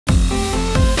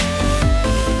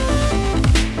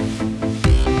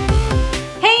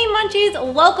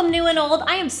welcome new and old.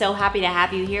 I am so happy to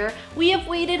have you here. We have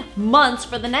waited months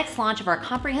for the next launch of our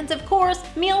comprehensive course,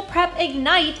 Meal Prep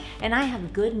Ignite, and I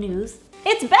have good news.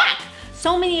 It's back!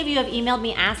 So many of you have emailed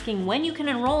me asking when you can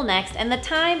enroll next, and the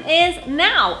time is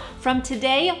now. From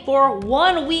today, for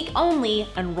 1 week only,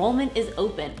 enrollment is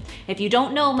open. If you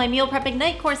don't know, my Meal Prep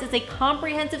Ignite course is a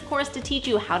comprehensive course to teach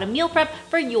you how to meal prep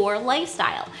for your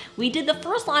lifestyle. We did the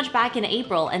first launch back in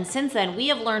April, and since then we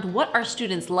have learned what our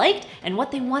students liked and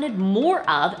what they wanted more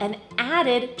of and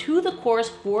added to the course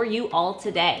for you all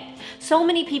today. So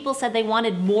many people said they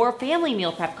wanted more family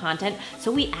meal prep content,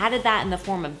 so we added that in the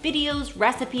form of videos,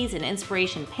 recipes, and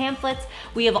inspiration pamphlets.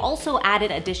 We have also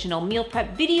added additional meal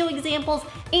prep video examples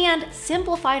and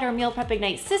simplified our Meal Prep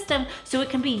Ignite system so it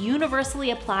can be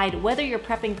universally applied whether you're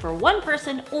prepping for one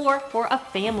person or for a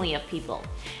family of people.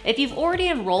 If you've already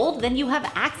enrolled, then you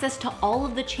have access to all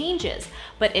of the changes.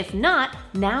 But if not,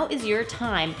 now is your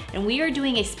time, and we are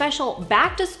doing a special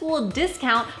back to school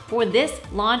discount for this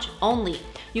launch only.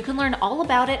 You can learn all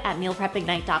about it at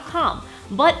mealprepignite.com,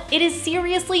 but it is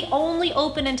seriously only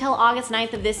open until August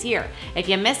 9th of this year. If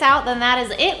you miss out, then that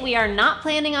is it. We are not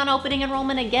planning on opening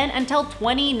enrollment again until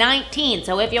 2019,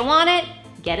 so if you want it,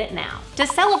 get it now. To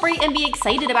celebrate and be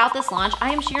excited about this launch,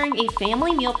 I am sharing a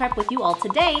family meal prep with you all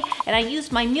today, and I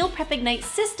used my Meal Prep Ignite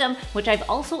system, which I've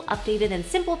also updated and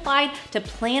simplified to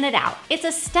plan it out. It's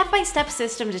a step-by-step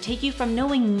system to take you from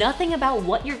knowing nothing about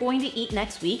what you're going to eat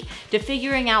next week to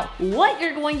figuring out what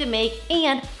you're going to make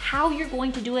and how you're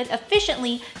going to do it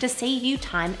efficiently to save you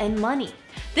time and money.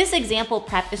 This example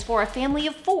prep is for a family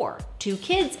of 4, 2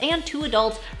 kids and 2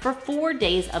 adults for 4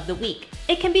 days of the week.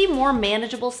 It can be more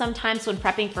manageable sometimes when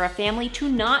prepping for a family to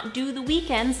not do the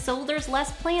weekends, so there's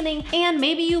less planning, and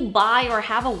maybe you buy or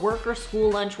have a work or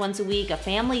school lunch once a week, a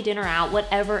family dinner out,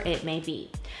 whatever it may be.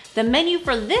 The menu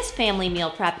for this family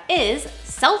meal prep is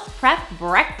self-prep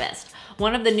breakfast.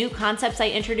 One of the new concepts I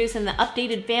introduced in the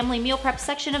updated family meal prep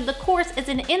section of the course is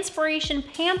an inspiration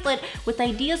pamphlet with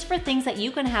ideas for things that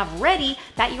you can have ready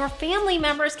that your family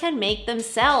members can make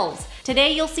themselves.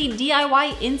 Today you'll see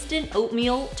DIY instant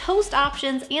oatmeal, toast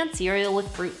options, and cereal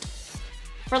with fruit.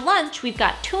 For lunch, we've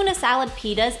got tuna salad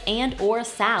pitas and/or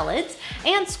salads,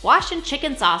 and squash and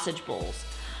chicken sausage bowls.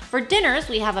 For dinners,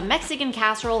 we have a Mexican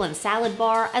casserole and salad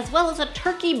bar, as well as a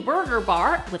turkey burger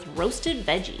bar with roasted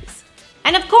veggies.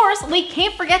 And of course, we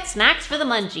can't forget snacks for the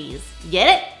munchies.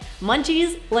 Get it?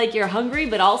 Munchies like you're hungry,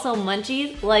 but also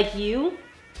munchies like you.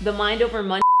 The mind over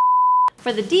munch.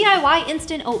 For the DIY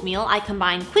instant oatmeal, I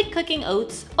combine quick cooking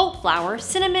oats, oat flour,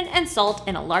 cinnamon, and salt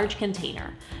in a large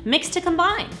container. Mix to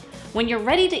combine. When you're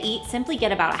ready to eat, simply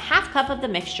get about a half cup of the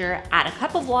mixture, add a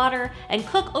cup of water, and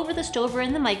cook over the stove or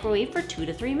in the microwave for 2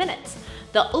 to 3 minutes.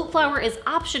 The oat flour is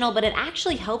optional, but it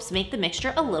actually helps make the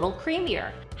mixture a little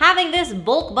creamier. Having this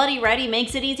bulk buddy ready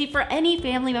makes it easy for any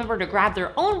family member to grab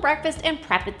their own breakfast and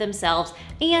prep it themselves,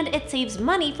 and it saves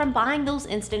money from buying those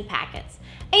instant packets.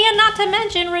 And not to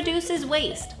mention, reduces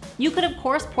waste. You could of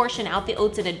course portion out the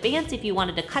oats in advance if you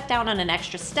wanted to cut down on an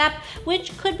extra step,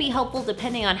 which could be helpful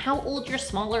depending on how old your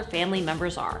smaller family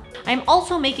members are. I'm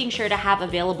also making sure to have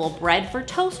available bread for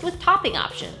toast with topping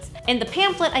options. In the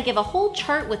pamphlet, I give a whole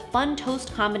chart with fun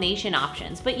toast combination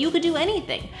options, but you could do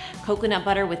anything. Coconut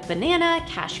butter with banana,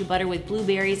 cashew butter with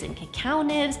blueberries and cacao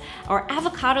nibs, or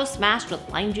avocado smashed with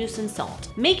lime juice and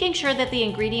salt. Making sure that the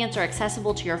ingredients are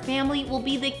accessible to your family will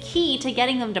be the key to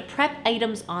getting them to prep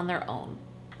items on their own.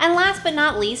 And last but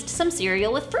not least, some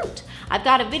cereal with fruit. I've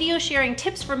got a video sharing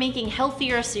tips for making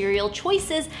healthier cereal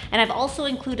choices, and I've also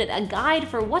included a guide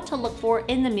for what to look for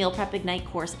in the Meal Prep Ignite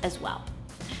course as well.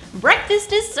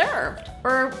 Breakfast is served,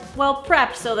 or well,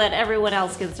 prepped so that everyone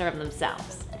else can serve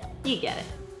themselves. You get it.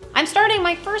 I'm starting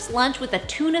my first lunch with a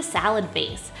tuna salad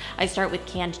base. I start with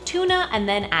canned tuna and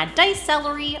then add diced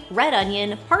celery, red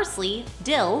onion, parsley,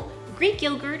 dill, Greek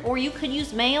yogurt, or you could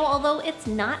use mayo, although it's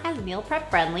not as meal prep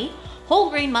friendly, whole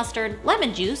grain mustard,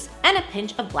 lemon juice, and a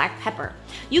pinch of black pepper.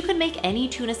 You could make any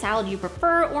tuna salad you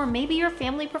prefer, or maybe your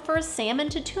family prefers salmon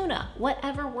to tuna,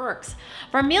 whatever works.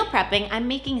 For meal prepping, I'm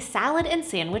making salad and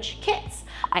sandwich kits.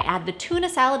 I add the tuna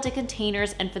salad to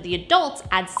containers, and for the adults,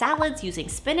 add salads using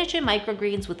spinach and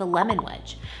microgreens with a lemon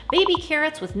wedge, baby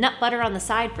carrots with nut butter on the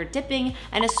side for dipping,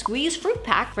 and a squeezed fruit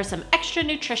pack for some extra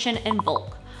nutrition and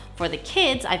bulk. For the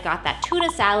kids, I've got that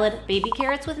tuna salad, baby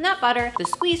carrots with nut butter, the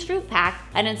squeezed fruit pack,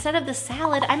 and instead of the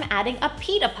salad, I'm adding a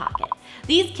pita pocket.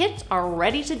 These kits are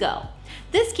ready to go.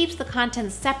 This keeps the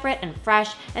contents separate and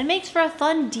fresh and makes for a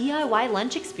fun DIY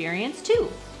lunch experience too.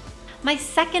 My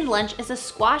second lunch is a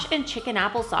squash and chicken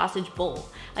apple sausage bowl.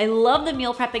 I love the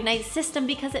Meal Prep Ignite system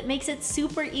because it makes it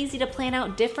super easy to plan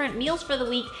out different meals for the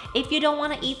week if you don't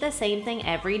want to eat the same thing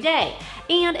every day.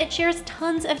 And it shares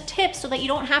tons of tips so that you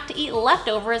don't have to eat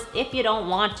leftovers if you don't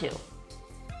want to.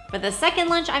 For the second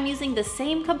lunch, I'm using the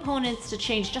same components to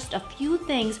change just a few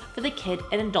things for the kid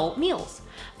and adult meals.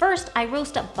 First, I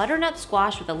roast up butternut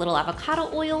squash with a little avocado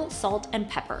oil, salt, and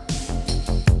pepper.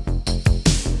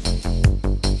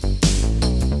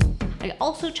 I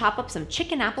also chop up some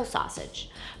chicken apple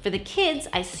sausage. For the kids,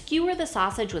 I skewer the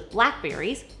sausage with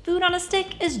blackberries. Food on a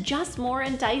stick is just more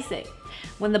enticing.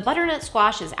 When the butternut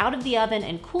squash is out of the oven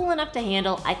and cool enough to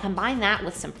handle, I combine that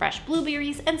with some fresh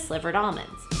blueberries and slivered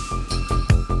almonds.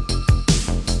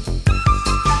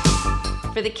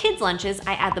 For the kids' lunches,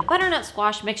 I add the butternut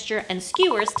squash mixture and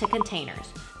skewers to containers.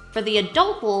 For the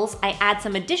adult bowls, I add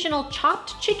some additional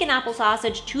chopped chicken apple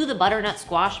sausage to the butternut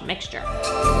squash mixture.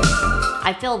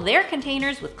 I fill their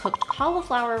containers with cooked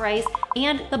cauliflower rice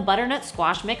and the butternut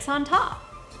squash mix on top.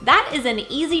 That is an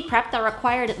easy prep that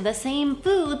required the same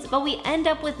foods, but we end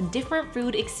up with different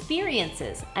food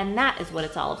experiences, and that is what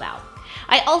it's all about.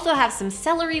 I also have some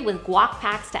celery with guac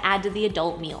packs to add to the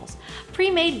adult meals.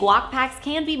 Pre-made guac packs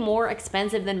can be more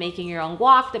expensive than making your own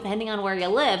guac depending on where you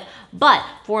live, but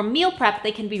for meal prep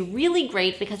they can be really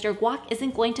great because your guac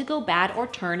isn't going to go bad or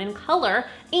turn in color,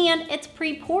 and it's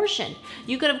pre-portioned.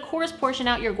 You could of course portion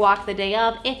out your guac the day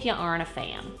of if you aren't a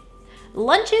fan.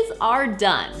 Lunches are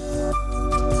done.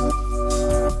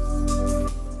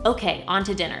 Okay, on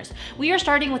to dinners. We are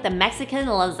starting with the Mexican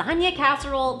lasagna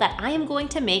casserole that I am going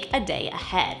to make a day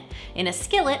ahead. In a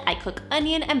skillet, I cook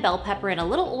onion and bell pepper in a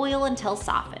little oil until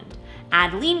softened.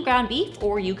 Add lean ground beef,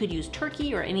 or you could use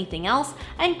turkey or anything else,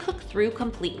 and cook through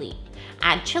completely.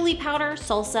 Add chili powder,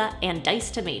 salsa, and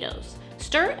diced tomatoes.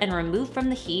 Stir and remove from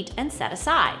the heat and set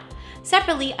aside.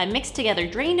 Separately, I mix together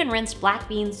drained and rinsed black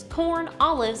beans, corn,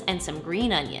 olives, and some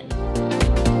green onion.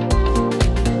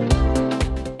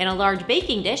 In a large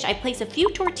baking dish, I place a few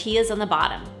tortillas on the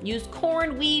bottom. Use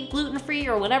corn, wheat, gluten-free,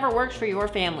 or whatever works for your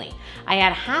family. I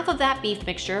add half of that beef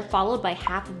mixture, followed by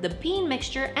half of the bean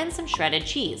mixture and some shredded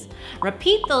cheese.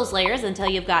 Repeat those layers until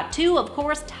you've got two, of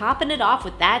course, topping it off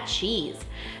with that cheese.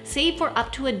 Save for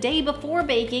up to a day before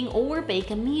baking or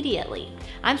bake immediately.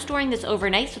 I'm storing this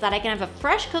overnight so that I can have a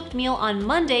fresh cooked meal on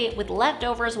Monday with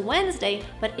leftovers Wednesday,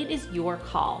 but it is your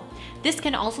call. This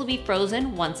can also be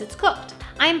frozen once it's cooked.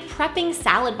 I'm prepping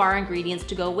salad bar ingredients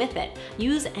to go with it.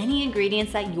 Use any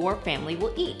ingredients that your family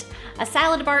will eat. A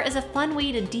salad bar is a fun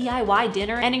way to DIY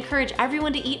dinner and encourage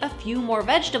everyone to eat a few more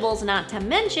vegetables, not to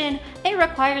mention it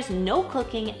requires no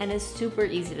cooking and is super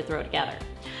easy to throw together.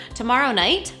 Tomorrow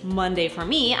night, Monday for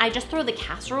me, I just throw the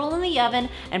casserole in the oven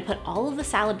and put all of the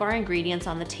salad bar ingredients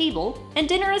on the table, and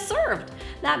dinner is served.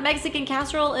 That Mexican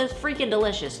casserole is freaking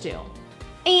delicious too.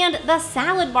 And the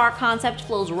salad bar concept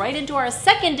flows right into our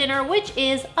second dinner, which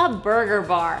is a burger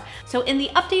bar. So in the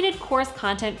updated course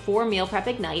content for Meal Prep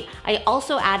Ignite, I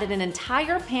also added an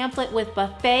entire pamphlet with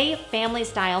buffet family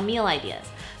style meal ideas.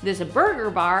 This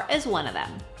burger bar is one of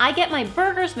them. I get my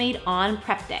burgers made on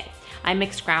prep day. I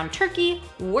mix ground turkey,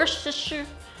 Worcestershire,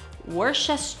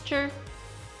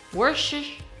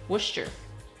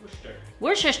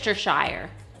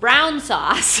 brown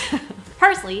sauce,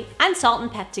 parsley, and salt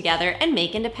and pep together and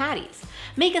make into patties.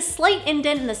 Make a slight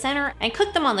indent in the center and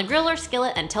cook them on the grill or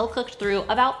skillet until cooked through,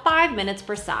 about 5 minutes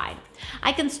per side.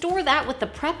 I can store that with the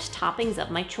prepped toppings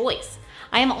of my choice.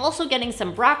 I am also getting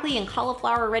some broccoli and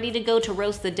cauliflower ready to go to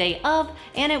roast the day of,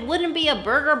 and it wouldn't be a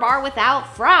burger bar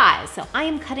without fries, so I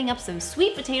am cutting up some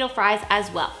sweet potato fries as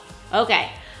well.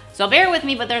 Okay, so bear with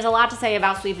me, but there's a lot to say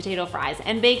about sweet potato fries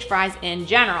and baked fries in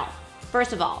general.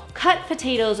 First of all, cut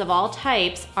potatoes of all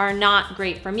types are not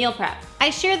great for meal prep.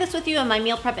 I share this with you in my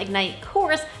Meal Prep Ignite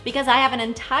course because I have an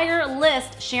entire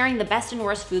list sharing the best and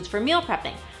worst foods for meal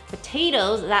prepping.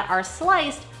 Potatoes that are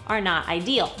sliced are not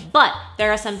ideal, but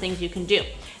there are some things you can do.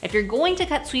 If you're going to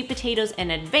cut sweet potatoes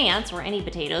in advance, or any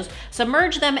potatoes,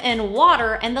 submerge them in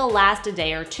water and they'll last a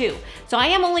day or two. So I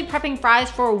am only prepping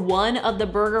fries for one of the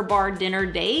burger bar dinner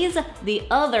days. The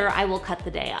other I will cut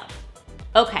the day of.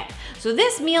 Okay, so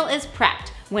this meal is prepped.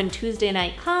 When Tuesday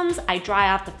night comes, I dry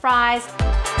off the fries,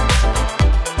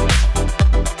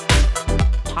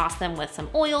 toss them with some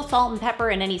oil, salt, and pepper,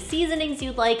 and any seasonings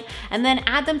you'd like, and then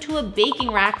add them to a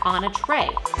baking rack on a tray.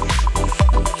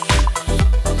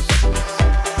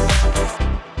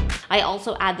 I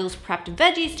also add those prepped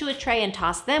veggies to a tray and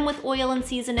toss them with oil and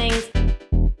seasonings.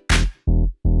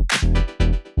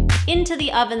 into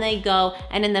the oven they go,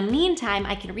 and in the meantime,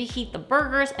 I can reheat the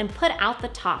burgers and put out the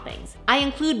toppings. I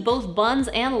include both buns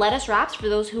and lettuce wraps for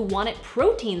those who want it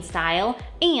protein style,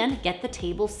 and get the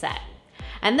table set.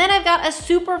 And then I've got a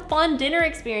super fun dinner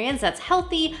experience that's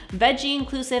healthy, veggie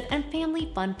inclusive, and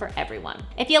family fun for everyone.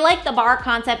 If you like the bar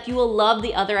concept, you will love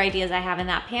the other ideas I have in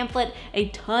that pamphlet, a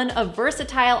ton of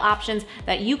versatile options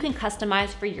that you can customize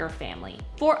for your family.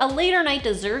 For a later night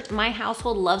dessert, my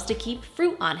household loves to keep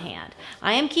fruit on hand.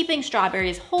 I am keeping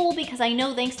strawberries whole because I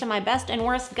know, thanks to my best and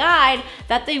worst guide,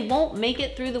 that they won't make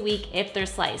it through the week if they're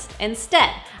sliced. Instead,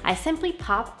 I simply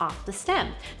pop off the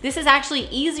stem. This is actually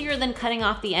easier than cutting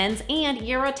off the ends, and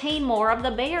you retain more of the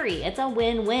berry. It's a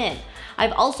win-win.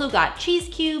 I've also got cheese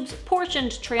cubes,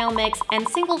 portioned trail mix, and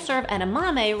single-serve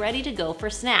edamame ready to go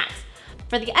for snacks.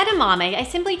 For the edamame, I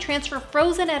simply transfer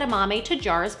frozen edamame to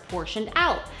jars portioned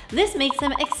out. This makes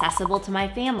them accessible to my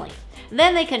family.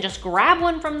 Then they can just grab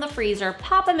one from the freezer,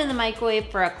 pop them in the microwave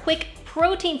for a quick,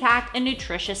 protein-packed and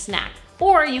nutritious snack.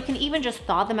 Or you can even just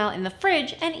thaw them out in the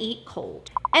fridge and eat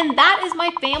cold. And that is my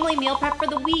family meal prep for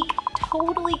the week.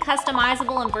 Totally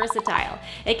customizable and versatile.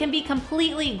 It can be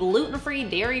completely gluten-free,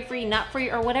 dairy-free,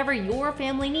 nut-free, or whatever your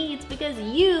family needs, because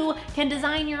you can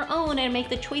design your own and make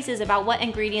the choices about what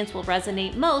ingredients will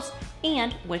resonate most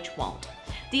and which won't.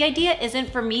 The idea isn't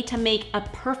for me to make a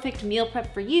perfect meal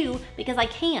prep for you, because I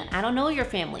can't. I don't know your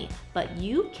family, but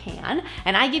you can,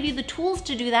 and I give you the tools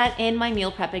to do that in my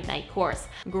Meal Prep Ignite course.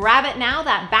 Grab it now.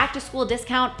 That back to school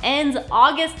discount ends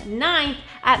August 9th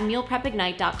at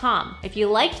mealprepignite.com. If you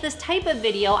liked this type of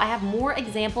video, I have more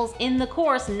examples in the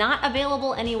course not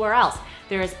available anywhere else.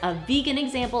 There's a vegan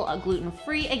example, a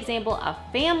gluten-free example, a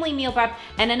family meal prep,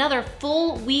 and another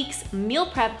full week's meal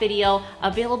prep video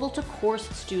available to course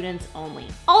students only.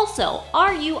 Also,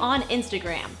 are you on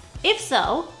Instagram? If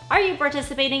so, are you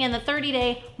participating in the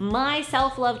 30-day My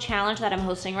Self-Love Challenge that I'm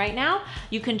hosting right now?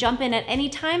 You can jump in at any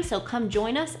time, so come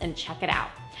join us and check it out.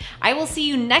 I will see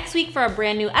you next week for a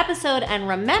brand new episode, and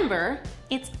remember,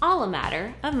 it's all a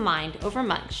matter of mind over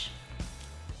munch.